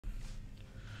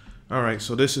All right,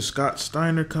 so this is Scott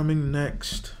Steiner coming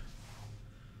next.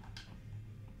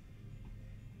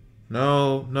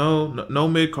 No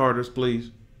mid-carders,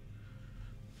 please.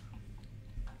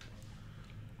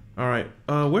 All right,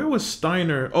 where was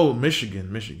Steiner? Oh,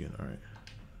 Michigan. All right.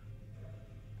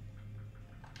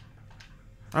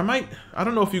 I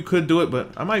don't know if you could do it,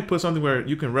 but I might put something where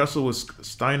you can wrestle with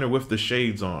Steiner with the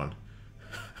shades on.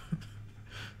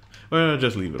 Well,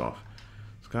 just leave it off.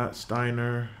 Scott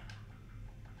Steiner.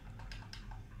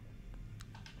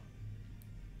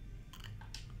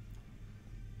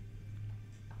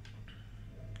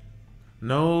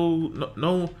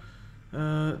 No.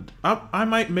 I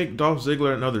might make Dolph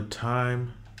Ziggler another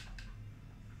time.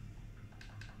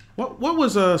 What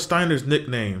was Steiner's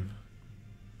nickname?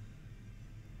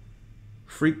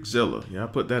 Freakzilla. Yeah, I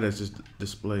put that as his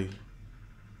display.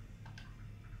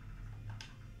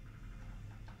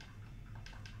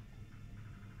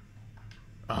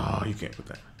 Oh, you can't put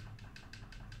that.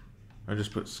 I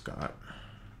just put Scott.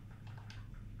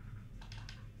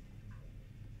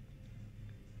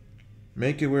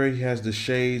 Make it where he has the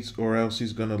shades or else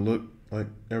he's gonna look like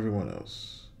everyone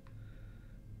else.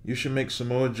 You should make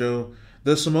Samoa Joe.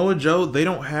 The Samoa Joe, they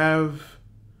don't have...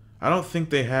 I don't think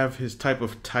they have his type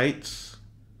of tights.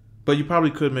 But you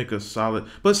probably could make a solid...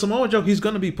 But Samoa Joe, he's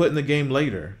gonna be put in the game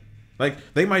later. Like,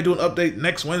 they might do an update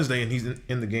next Wednesday and he's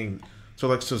in the game. So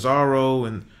like Cesaro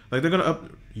and... Like, they're gonna up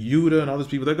Yuta and all these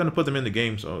people. They're gonna put them in the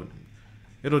game, so...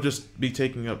 It'll just be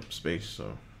taking up space,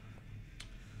 so...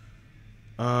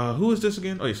 Who is this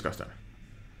again? Oh, yeah, Scott Steiner.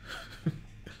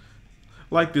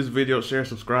 Like this video, share,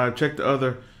 subscribe, check the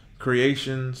other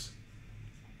creations.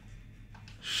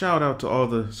 Shout out to all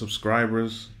the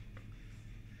subscribers.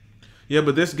 Yeah,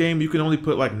 but this game, you can only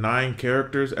put like 9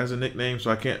 characters as a nickname,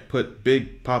 so I can't put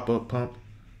Big Poppa Pump.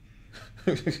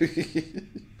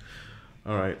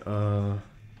 Alright,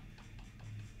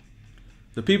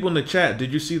 the people in the chat,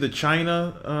 did you see the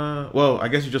China, well, I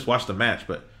guess you just watched the match,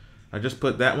 but I just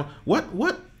put that one.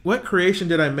 What creation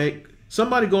did I make?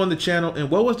 Somebody go on the channel, and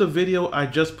what was the video I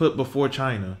just put before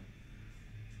China?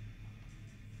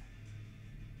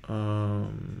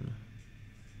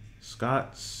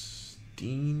 Scott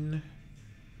Steen.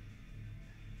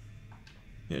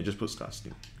 Yeah, just put Scott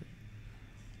Steen.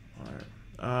 All right.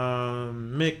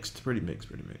 Mixed, pretty mixed.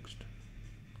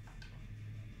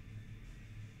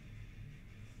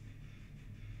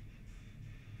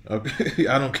 Okay,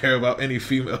 I don't care about any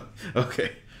female.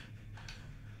 Okay.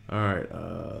 All right.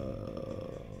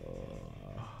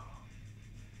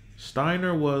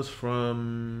 Steiner was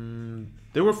from...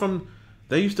 They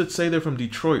used to say they're from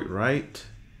Detroit, right?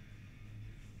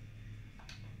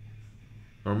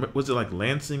 Or was it like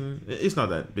Lansing? It's not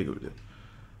that big of a deal.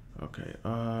 Okay.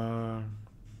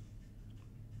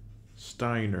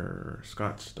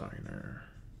 Scott Steiner.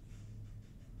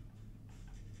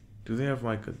 Do they have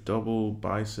like a double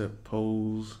bicep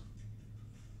pose?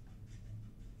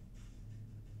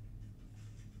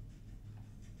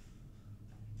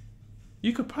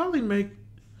 You could probably make...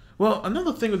 Well,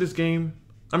 another thing with this game...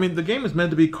 I mean, the game is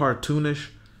meant to be cartoonish,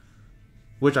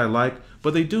 which I like,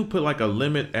 but they do put like a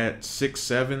limit at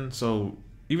 6'7", so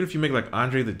even if you make like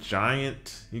Andre the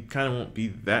Giant, you kind of won't be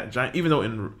that giant, even though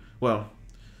in... Well,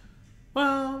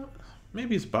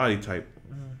 maybe it's body type.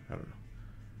 I don't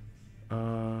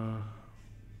know.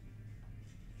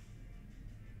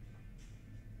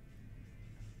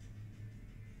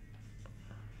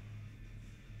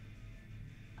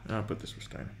 I'll put this for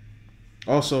Steiner.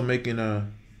 Also making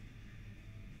a...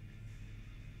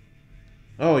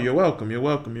 Oh, you're welcome.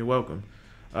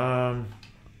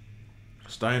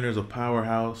 Steiner's a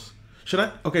powerhouse.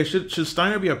 Should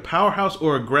Steiner be a powerhouse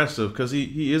or aggressive? Because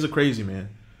he is a crazy man.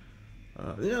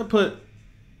 Yeah, I'll put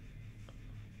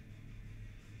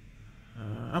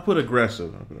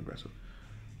aggressive. All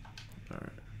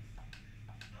right.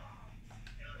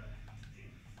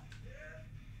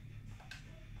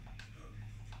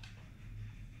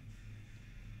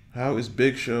 How is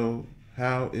Big Show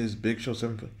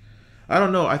 7? I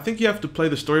don't know. I think you have to play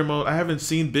the story mode. I haven't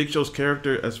seen Big Show's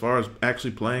character as far as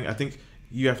actually playing. I think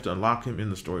you have to unlock him in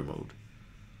the story mode.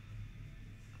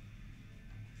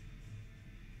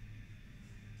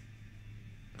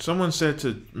 Someone said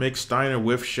to make Steiner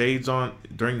with shades on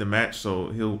during the match, so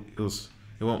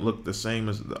it won't look the same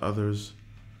as the others.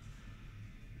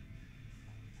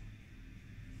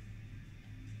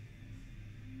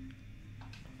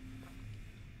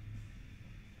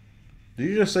 Did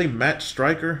you just say Matt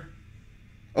Striker?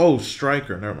 Oh,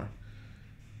 Striker. Never mind.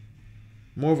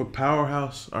 More of a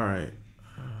powerhouse. All right.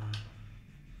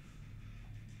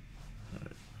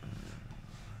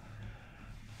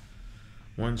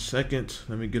 1 second.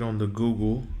 Let me get on the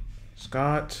Google.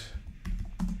 Scott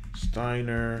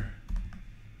Steiner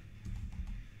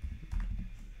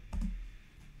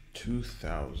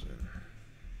 2000.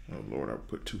 Oh Lord, I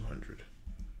put 200.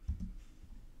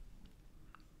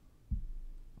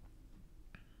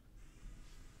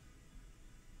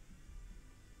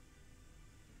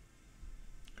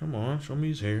 Come on, show me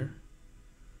his hair.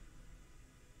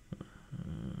 I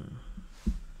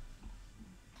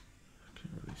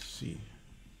can't really see.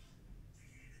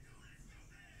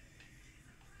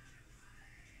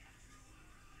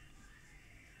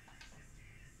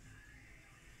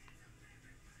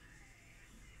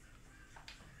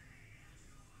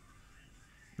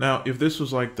 Now, if this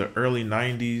was like the early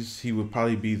 90s, he would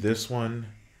probably be this one.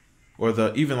 Or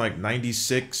the even like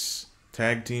 96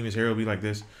 tag team, his hair will be like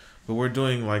this. But we're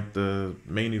doing like the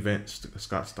main event,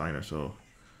 Scott Steiner. So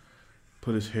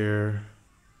put his hair.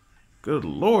 Good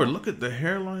Lord, look at the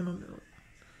hairline on there.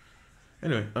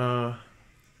 Anyway,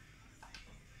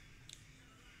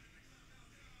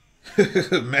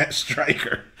 Matt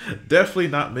Striker. Definitely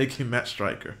not making Matt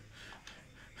Striker.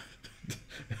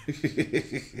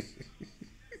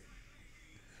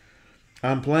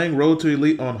 I'm playing Road to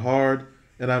Elite on hard,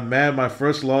 and I'm mad my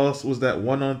first loss was that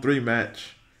 1-on-3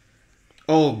 match.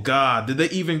 Oh God, did they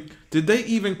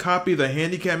even copy the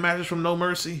handicap matches from No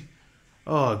Mercy?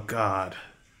 Oh God.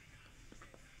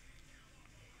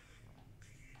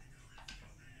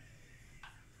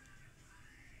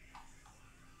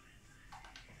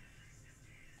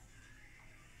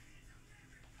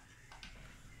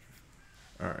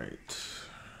 All right.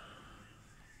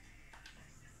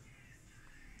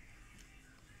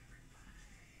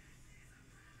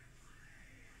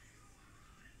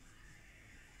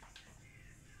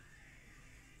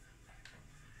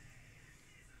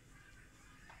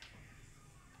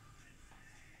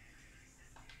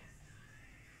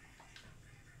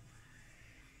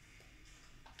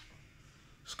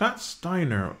 Scott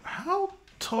Steiner, how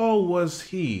tall was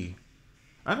he?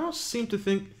 I don't seem to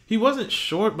think he wasn't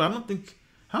short, but I don't think.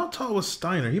 How tall was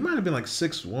Steiner? He might have been like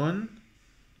 6'1".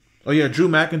 Oh yeah, Drew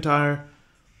McIntyre.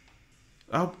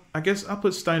 I guess I'll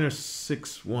put Steiner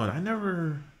 6'1". I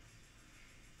never.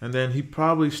 And then he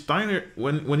probably Steiner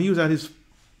when he was at his,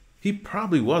 he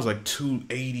probably was like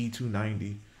 280,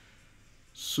 290.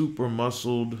 Super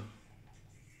muscled.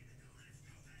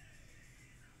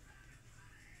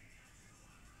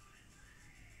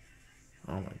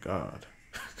 Oh my God.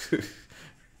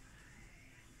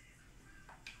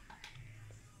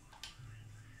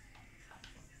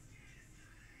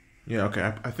 Yeah,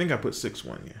 okay. I think I put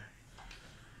 6'1", yeah.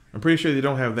 I'm pretty sure they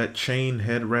don't have that chain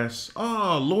headrest.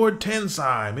 Oh, Lord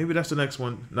Tensai. Maybe that's the next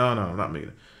one. No, I'm not making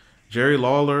it. Jerry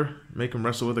Lawler. Make him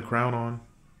wrestle with a crown on.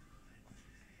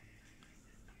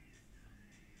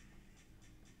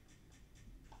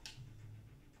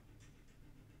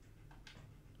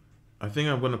 I think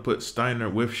I'm going to put Steiner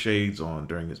with shades on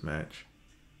during this match.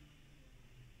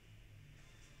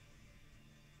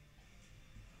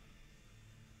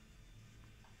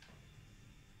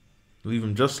 Leave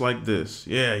him just like this.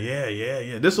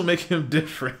 Yeah. This will make him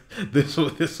different. This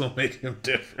will make him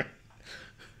different.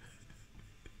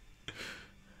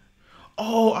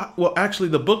 Oh, well, actually,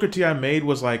 the Booker T I made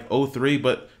was like 03,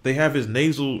 but they have his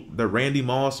the Randy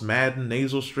Moss Madden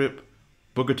nasal strip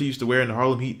Booker T used to wear in the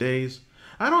Harlem Heat days.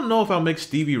 I don't know if I'll make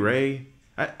Stevie Ray.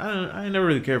 I never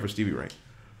really cared for Stevie Ray.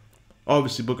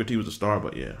 Obviously, Booker T was a star,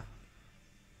 but yeah.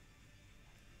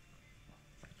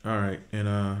 All right,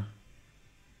 and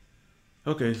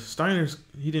okay, Steiner's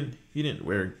he didn't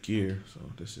wear gear, so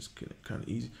this is kind of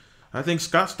easy. I think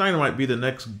Scott Steiner might be the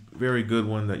next very good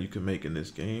one that you can make in this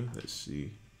game. Let's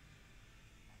see.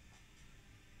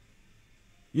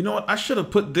 You know what? I should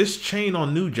have put this chain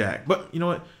on New Jack, but you know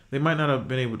what? They might not have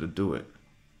been able to do it.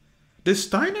 Did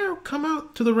Steiner come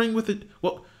out to the ring with it?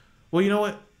 Well, you know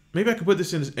what? Maybe I could put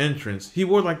this in his entrance. He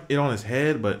wore like it on his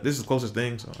head, but this is the closest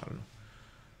thing, so I don't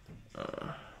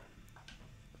know.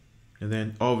 And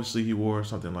then obviously he wore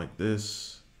something like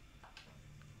this.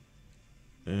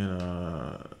 And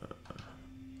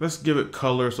let's give it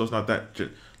color so it's not that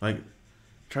like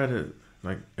try to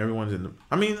like everyone's in the.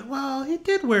 I mean, well, he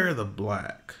did wear the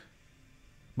black,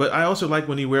 but I also like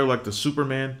when he wear like the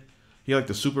Superman. He like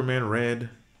the Superman red.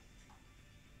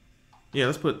 Yeah,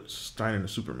 let's put Steiner in the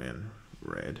Superman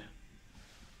red.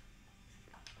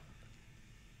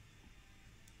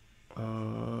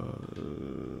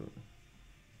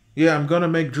 Yeah, I'm gonna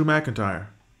make Drew McIntyre.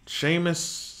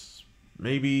 Sheamus,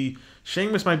 maybe.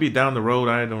 Sheamus might be down the road.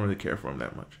 I don't really care for him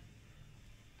that much.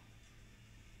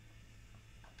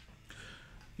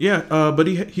 Yeah, but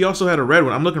he also had a red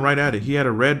one. I'm looking right at it. He had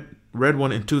a red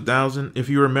one in 2000. If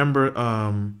you remember,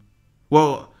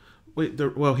 well, wait,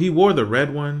 he wore the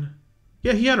red one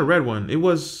Yeah, he had a red one. It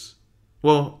was,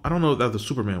 well, I don't know if that was the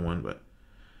Superman one, but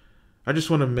I just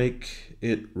want to make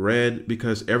it red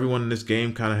because everyone in this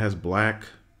game kind of has black.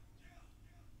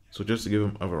 So just to give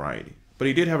him a variety. But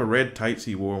he did have a red tights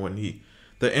he wore when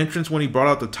the entrance when he brought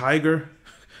out the tiger.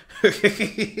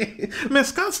 Man,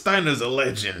 Scott Steiner's a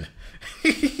legend.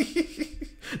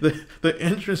 the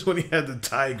entrance when he had the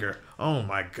tiger. Oh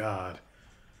my God.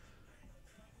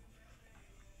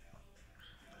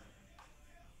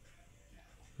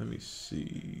 Let me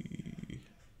see.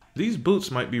 These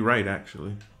boots might be right,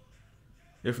 actually.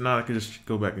 If not, I could just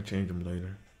go back and change them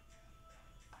later.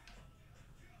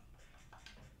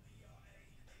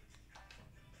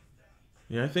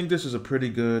 Yeah, I think this is a pretty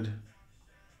good...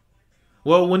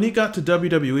 Well, when he got to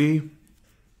WWE,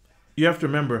 you have to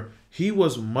remember, he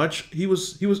was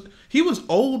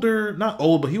older, not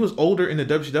old, but he was older in the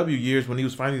WCW years when he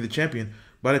was finally the champion.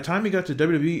 By the time he got to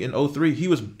WWE in 03, he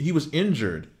was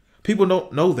injured. People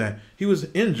don't know that. He was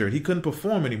injured. He couldn't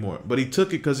perform anymore. But he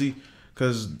took it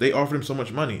because they offered him so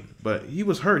much money. But he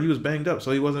was hurt. He was banged up,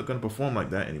 so he wasn't going to perform like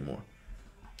that anymore.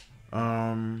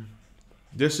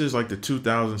 This is like the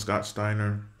 2000 Scott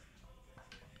Steiner.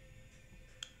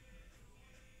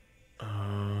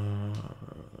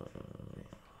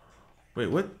 Wait,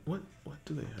 what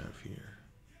do they have here?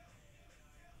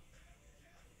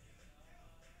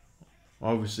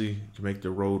 Obviously, you can make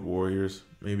the Road Warriors.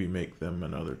 Maybe make them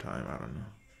another time. I don't know.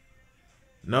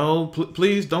 No,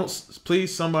 please don't.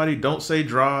 Please, somebody, don't say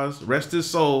draws. Rest his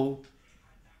soul.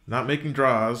 Not making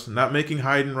draws. Not making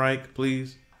Heidenreich,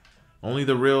 please. Only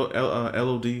the real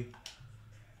LOD.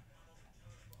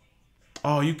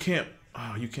 Oh, you can't.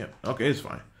 Oh, you can't. Okay, it's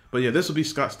fine. But yeah, this will be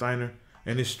Scott Steiner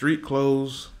and his street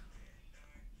clothes.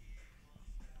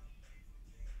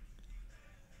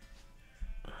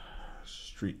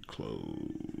 Street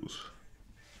clothes.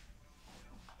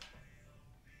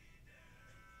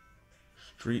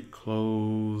 Street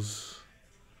clothes.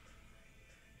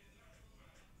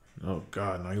 Oh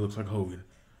God, now he looks like Hogan.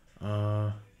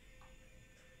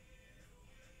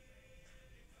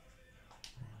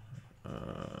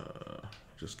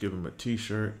 Just give him a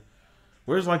t-shirt.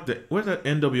 Where's that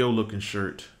NWO looking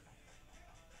shirt?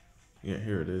 Yeah,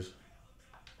 here it is.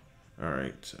 All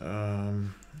right.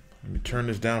 Let me turn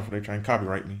this down before they try and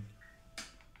copyright me.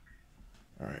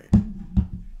 All right.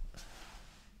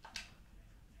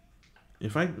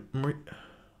 If I...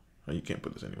 Oh, you can't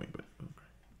put this anyway, but...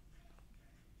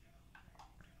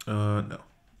 Okay. No.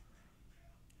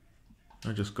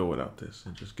 I'll just go without this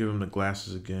and just give him the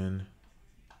glasses again.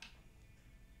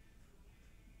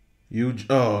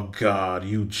 Oh, God,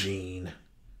 Eugene.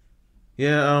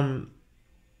 Yeah,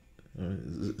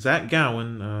 Zach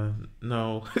Gowen,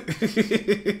 no.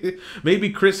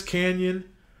 Maybe Chris Canyon.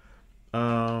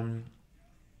 Wait,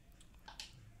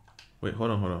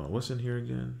 hold on. What's in here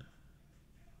again?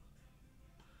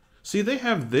 See, they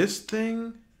have this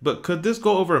thing, but could this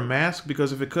go over a mask?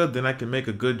 Because if it could, then I can make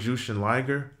a good Jushin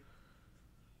Liger.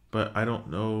 But I don't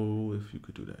know if you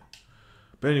could do that.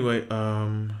 But anyway,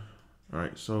 all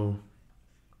right, so...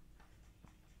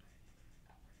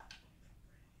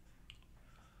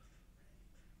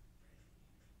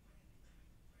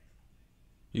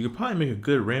 You could probably make a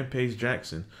good Rampage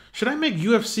Jackson. Should I make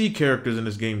UFC characters in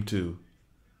this game too?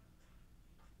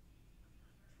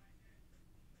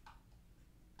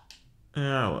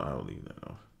 Yeah, I'll leave that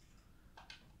off.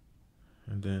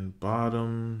 And then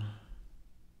bottom.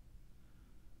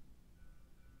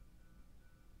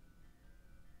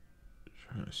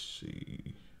 Trying to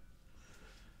see.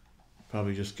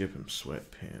 Probably just give him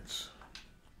sweatpants.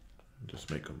 Just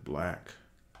make them black.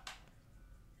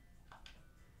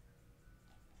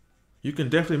 You can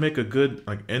definitely make a good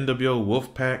like NWO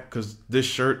Wolfpack because this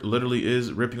shirt literally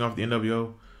is ripping off the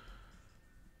NWO.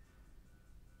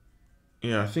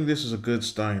 Yeah, I think this is a good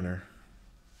Steiner.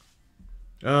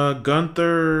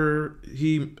 Gunther,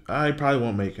 I probably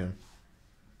won't make him.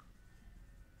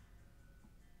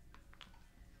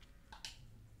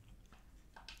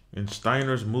 In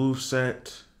Steiner's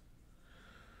moveset,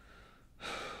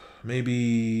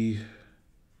 maybe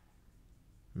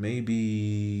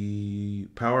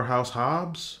Powerhouse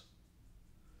Hobbs.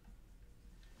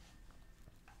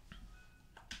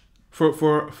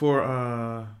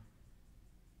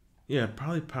 Yeah,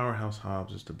 probably Powerhouse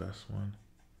Hobbs is the best one.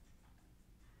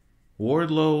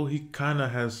 Wardlow, he kind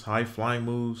of has high flying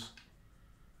moves.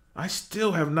 I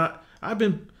still have not.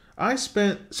 I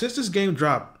spent since this game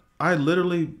dropped. I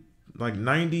literally like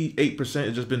 98%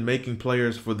 has just been making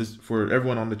players for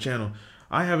everyone on the channel.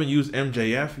 I haven't used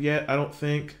MJF yet. I don't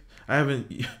think I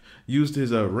haven't used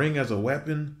his ring as a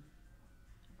weapon.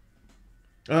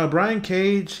 Brian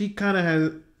Cage, he kind of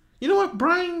has. You know what,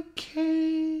 Brian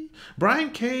Cage,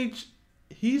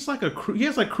 he has like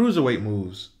cruiserweight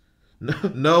moves. No,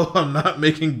 no, I'm not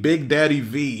making Big Daddy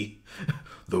V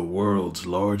the world's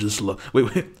largest love.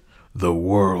 Wait, the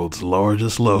world's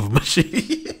largest love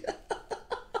machine.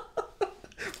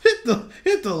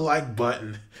 hit the like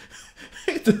button.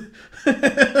 Hit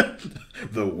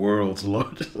the world's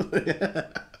largest. All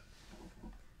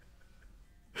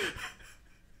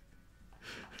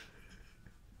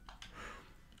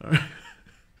right.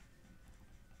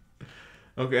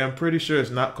 Okay, I'm pretty sure it's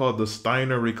not called the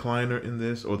Steiner recliner in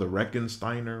this, or the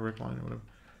Steiner recliner, whatever.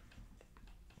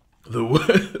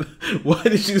 Why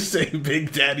did you say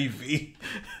Big Daddy V?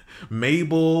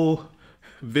 Mabel,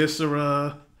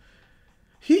 Viscera.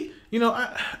 I'm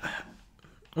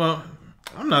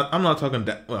not talking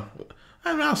that. Well,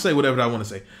 I'll say whatever I want to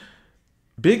say.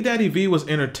 Big Daddy V was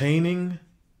entertaining.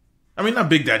 I mean, not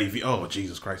Big Daddy V. Oh,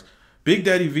 Jesus Christ. Big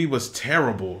Daddy V was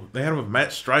terrible. They had him with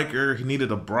Matt Stryker. He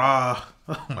needed a bra.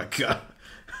 Oh my God.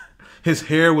 His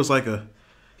hair was like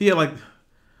he had like,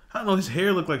 I don't know, his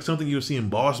hair looked like something you would see in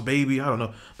Boss Baby. I don't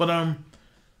know. But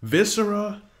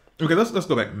Viscera. Okay, let's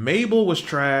go back. Mabel was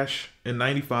trash in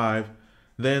 '95.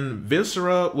 Then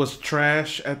Viscera was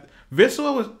trash at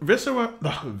Viscera was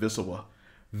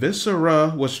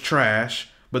trash.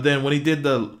 But then when he did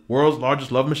the world's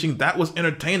largest love machine, that was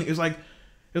entertaining. It was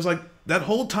like that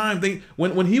whole time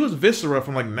when he was Viscera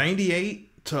from like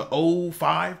 '98 to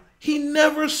 '05, he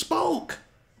never spoke.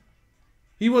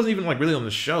 He wasn't even like really on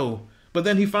the show. But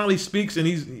then he finally speaks and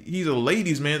he's a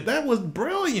ladies' man. That was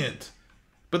brilliant.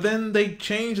 But then they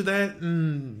changed that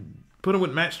and put him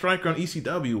with Matt Stryker on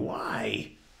ECW.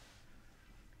 Why?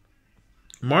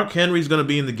 Mark Henry's going to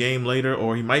be in the game later,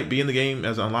 or he might be in the game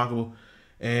as unlockable.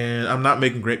 And I'm not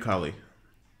making Great Khali.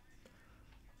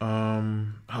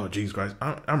 Oh, Jesus Christ.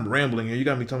 I'm rambling here. You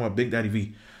got me talking about Big Daddy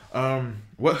V.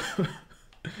 What?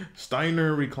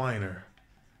 Steiner recliner.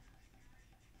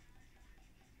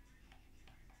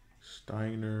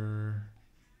 Steiner.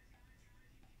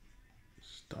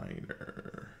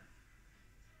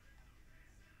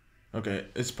 Okay,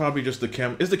 it's probably just the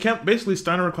cam. Is the cam basically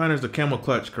Steiner recliner is the camel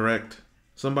clutch, correct?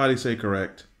 Somebody say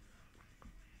correct.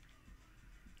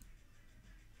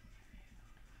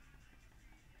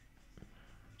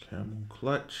 Camel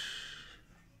clutch.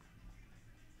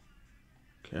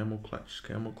 Camel clutch.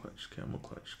 Camel clutch. Camel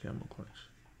clutch. Camel clutch.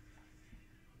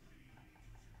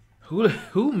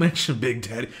 Who mentioned Big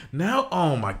Daddy? Now,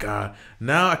 oh my God.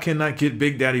 Now I cannot get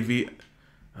Big Daddy V.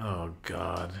 Oh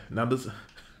God. Now this.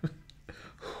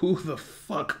 Who the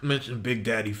fuck mentioned Big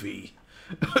Daddy V?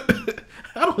 I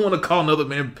don't want to call another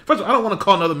man. First of all, I don't want to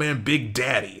call another man Big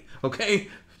Daddy. Okay.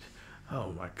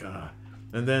 Oh my God.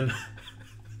 And then.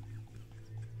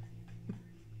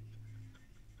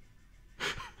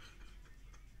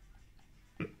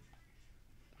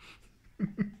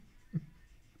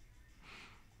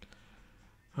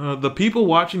 The people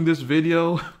watching this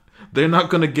video, they're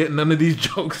not gonna get none of these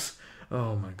jokes.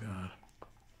 Oh my God.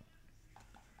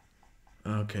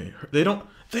 Okay, they don't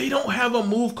have a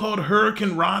move called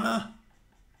Hurricane Rana.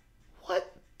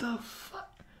 What the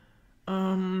fuck?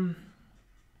 Unless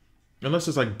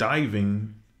it's like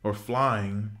diving or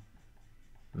flying.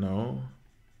 No.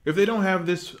 If they don't have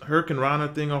this Hurricane Rana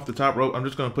thing off the top rope, I'm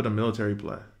just gonna put a military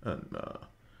play. Oh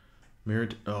my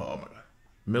God.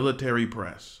 Military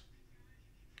press.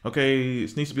 Okay,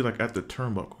 it needs to be like at the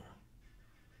turnbuckle.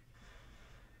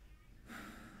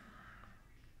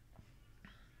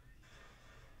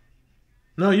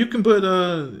 No, you can put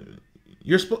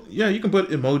you can put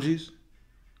emojis.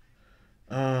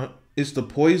 It's the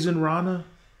Poison Rana.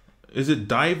 Is it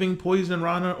diving Poison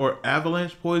Rana or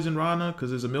avalanche Poison Rana? Because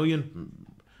there's a million.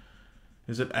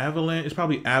 Is it avalanche? It's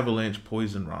probably avalanche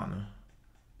Poison Rana.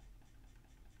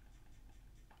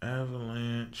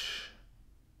 Avalanche.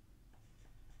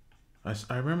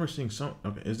 I remember seeing some.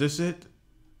 Okay, is this it?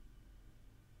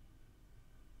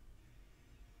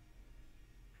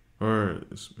 Or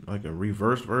it's like a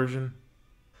reverse version?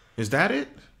 Is that it?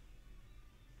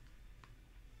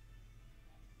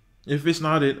 If it's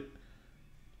not it,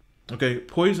 okay,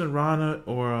 Poison Rana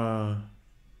or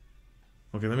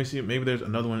okay, let me see. Maybe there's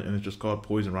another one and it's just called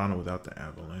Poison Rana without the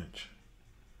avalanche.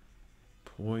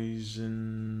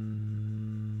 Poison.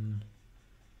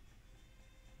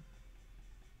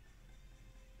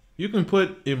 You can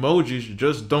put emojis,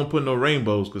 just don't put no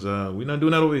rainbows, because we're not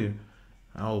doing that over here.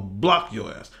 I'll block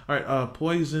your ass. All right,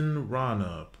 Poison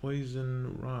Rana.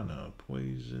 Poison.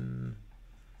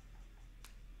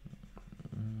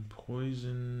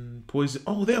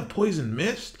 Oh, they have Poison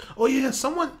Mist? Oh, yeah,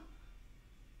 someone...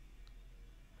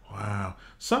 Wow.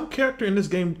 Some character in this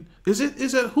game is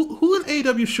that who in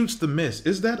AEW shoots the mist?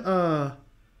 Is that oh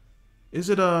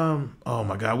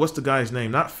my god, what's the guy's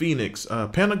name? Not Phoenix.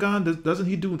 Pentagon, doesn't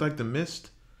he do like the mist?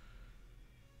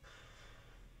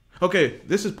 Okay,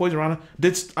 this is Poison Rana.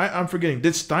 I'm forgetting.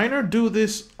 Did Steiner do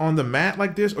this on the mat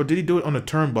like this, or did he do it on the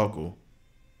turnbuckle?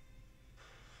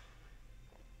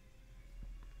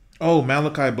 Oh,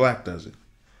 Malachi Black does it.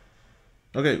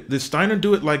 Okay, did Steiner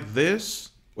do it like this,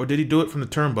 or did he do it from the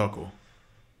turnbuckle?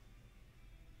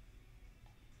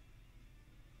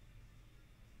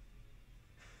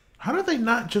 How do they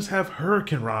not just have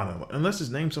Hurricane Rana, unless his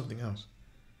name's something else?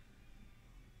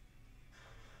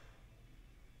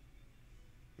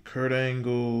 Kurt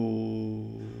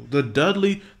Angle. The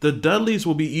Dudleys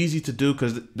will be easy to do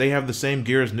because they have the same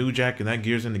gear as New Jack, and that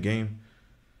gear's in the game.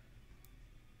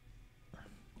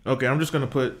 Okay, I'm just gonna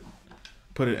put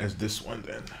it as this one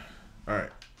then. All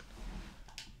right.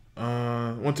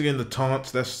 Once again, the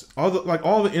taunts. That's all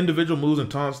the individual moves and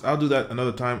taunts. I'll do that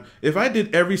another time. If I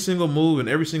did every single move and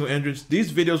every single entrance,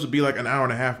 these videos would be like an hour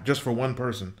and a half just for one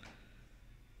person.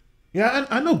 Yeah,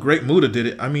 I know Great Muta did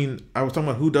it. I mean, I was talking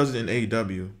about who does it in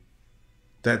AEW.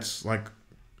 That's like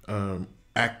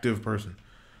active person.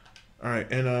 All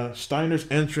right, and Steiner's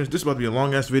entrance. This is about to be a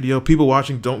long ass video. People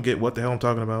watching don't get what the hell I'm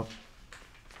talking about.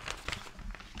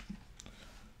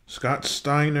 Scott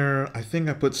Steiner. I think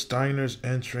I put Steiner's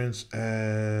entrance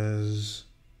as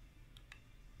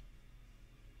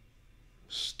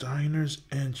Steiner's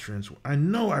entrance. I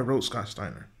know I wrote Scott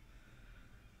Steiner.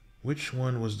 Which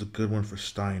one was the good one for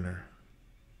Steiner?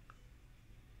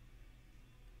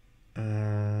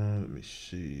 Let me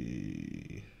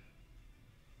see.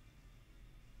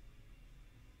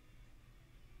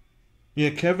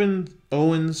 Yeah, Kevin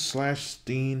Owens /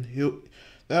 Steen.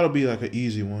 That'll be like an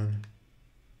easy one.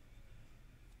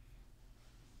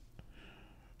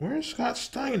 Where's Scott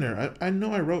Steiner? I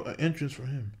know I wrote an entrance for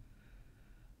him.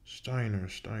 Steiner,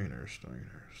 Scott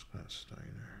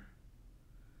Steiner.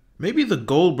 Maybe the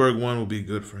Goldberg one will be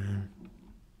good for him.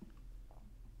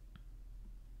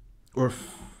 Or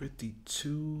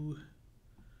 52.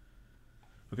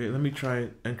 Okay, let me try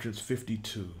entrance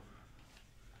 52.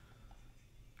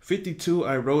 52,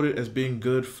 I wrote it as being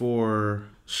good for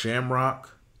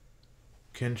Shamrock.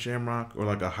 Ken Shamrock. Or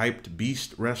like a hyped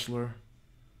beast wrestler.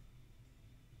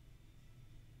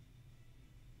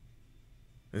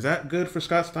 Is that good for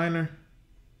Scott Steiner?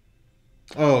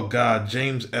 Oh god,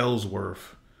 James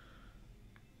Ellsworth.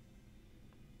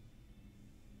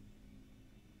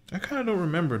 I kind of don't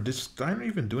remember. Did Steiner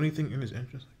even do anything in his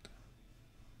entrance like that?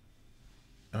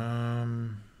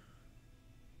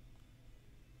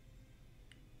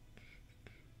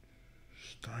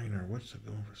 Steiner. What's the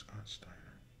good one for Scott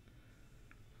Steiner?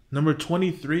 Number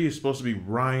 23 is supposed to be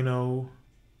Rhino.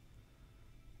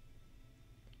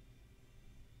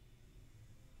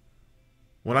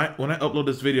 When I upload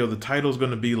this video, the title is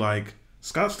going to be like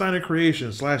Scott Steiner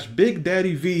Creation / Big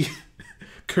Daddy V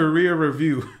Career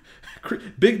Review.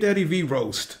 Big Daddy V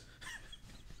Roast.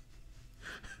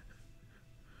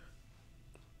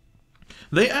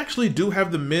 They actually do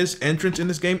have the Miz entrance in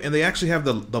this game, and they actually have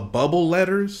the bubble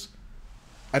letters.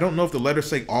 I don't know if the letters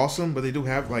say awesome, but they do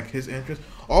have like his entrance.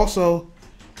 Also,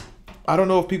 I don't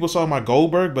know if people saw my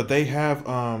Goldberg, but they have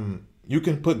you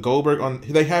can put Goldberg on.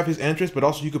 They have his entrance, but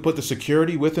also you could put the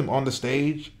security with him on the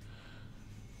stage.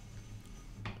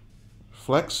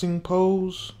 Flexing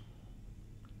pose.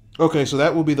 Okay, so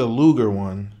that will be the Luger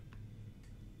one.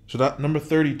 So that number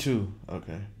 32.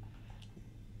 Okay.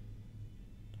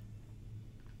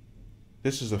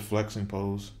 This is a flexing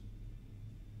pose.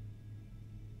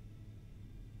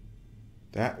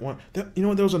 That one. You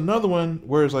know, there was another one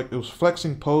where it's like it was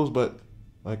flexing pose, but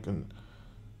like an.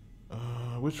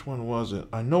 Which one was it?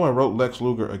 I know I wrote Lex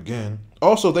Luger again.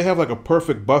 Also, they have like a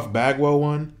perfect Buff Bagwell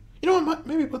one. You know what?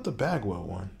 Maybe put the Bagwell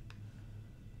one.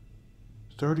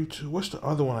 32. What's the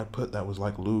other one I put that was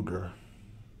like Luger?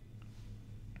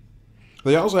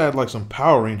 They also had like some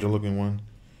Power Ranger looking one.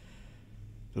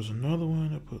 There's another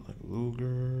one I put like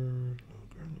Luger.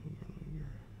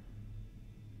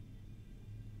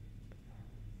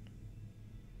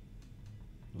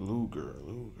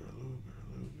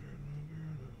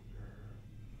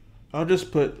 I'll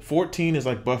just put 14 is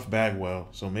like Buff Bagwell,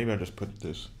 so maybe I'll just put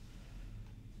this.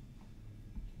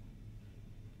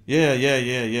 Yeah.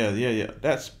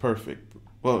 That's perfect.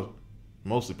 Well,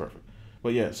 mostly perfect.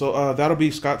 But yeah, so that'll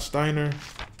be Scott Steiner.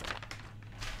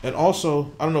 And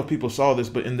also, I don't know if people saw this,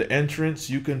 but in the entrance,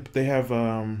 you can put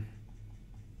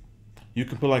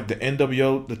like the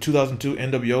NWO, the 2002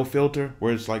 NWO filter,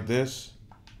 where it's like this.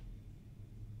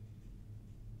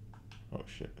 Oh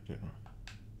shit!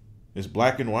 It's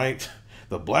black and white.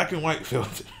 The black and white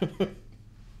filter.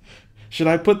 Should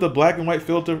I put the black and white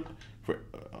filter for?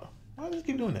 Why does it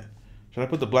keep doing that? Should I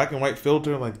put the black and white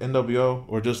filter like NWO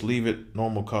or just leave it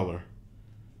normal color?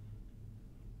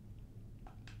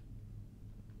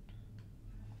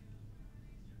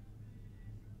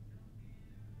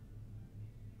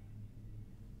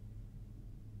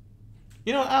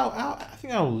 You know, I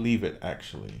think I'll leave it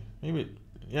actually. Maybe,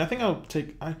 yeah, I think I'll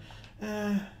take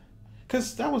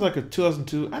cause that was like a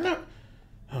 2002. I know.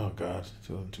 Oh God,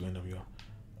 2002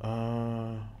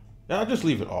 NWO. Yeah, I'll just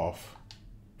leave it off.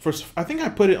 First, I think I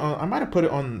put it on. I might have put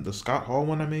it on the Scott Hall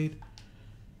one I made.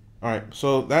 All right,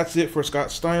 so that's it for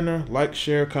Scott Steiner. Like,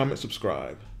 share, comment,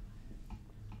 subscribe.